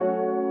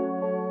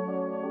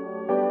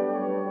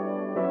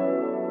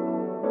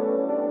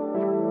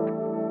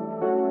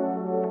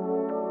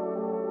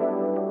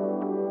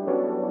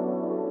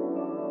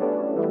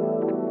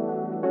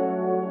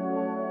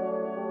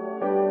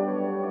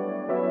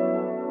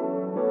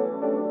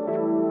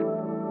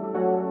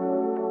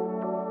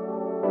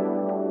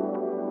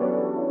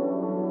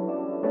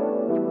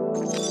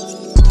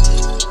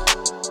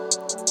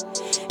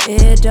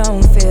It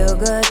don't feel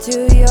good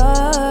to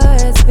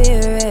your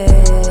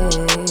spirit.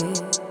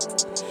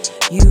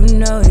 You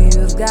know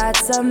you've got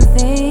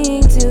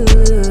something to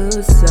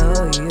lose,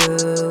 so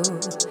you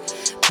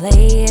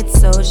play it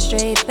so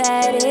straight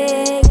that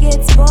it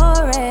gets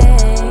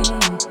boring.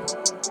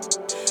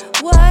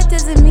 What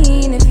does it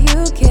mean if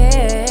you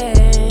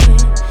can't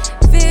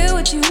feel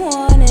what you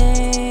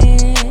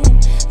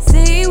wanted,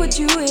 see what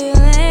you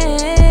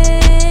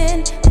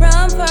willing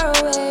from far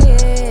away?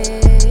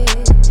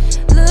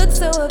 Look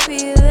so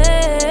appealing,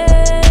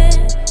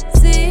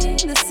 see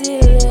the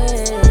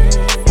ceiling,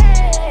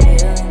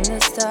 feeling the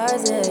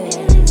stars in.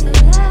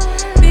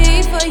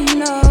 Before you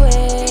know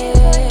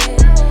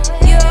it,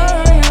 you're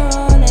on your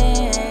own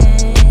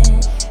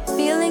and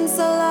feeling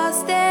so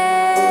lost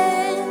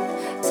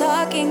and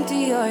talking to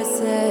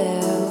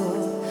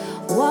yourself,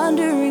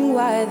 wondering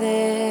why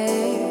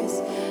there's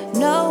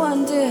no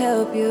one to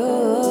help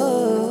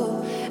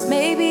you.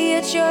 Maybe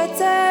it's your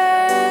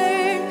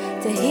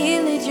turn to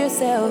heal it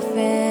yourself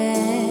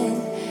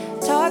and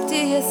talk to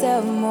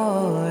yourself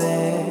more.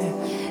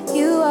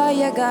 You are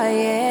your guy,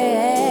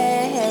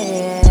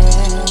 yeah.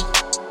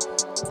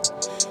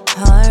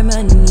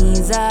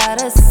 Harmonies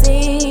out of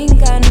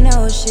sync, I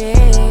know she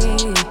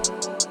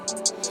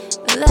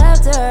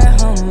left her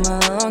home a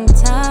long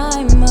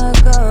time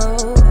ago.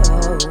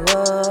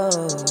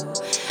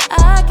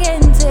 I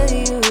can't tell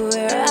you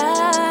where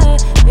I've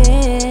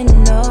been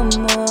no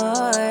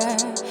more,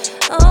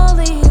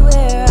 only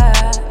where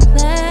I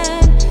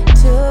plan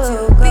to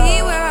go.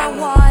 Be where I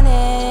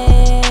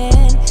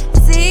wanted,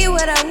 see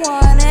what I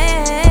wanted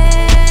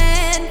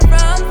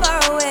from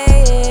far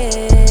away.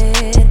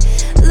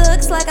 It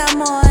looks like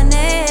I'm on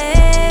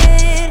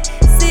it,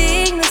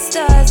 seeing the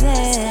stars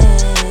and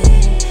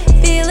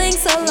feeling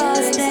so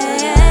lost and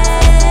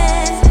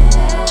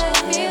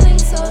feeling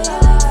so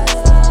lost,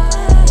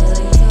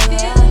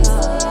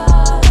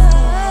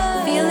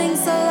 feeling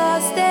so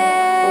lost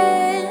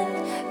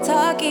and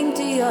talking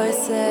to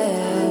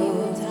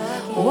yourself,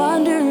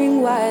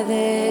 wondering why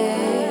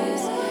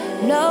there's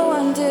no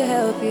one to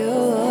help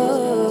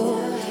you.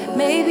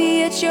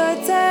 Maybe it's your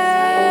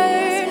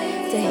turn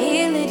to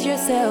heal it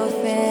yourself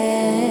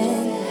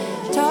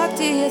and talk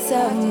to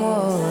yourself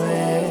more.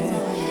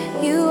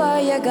 You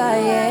are your guy,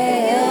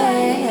 yeah.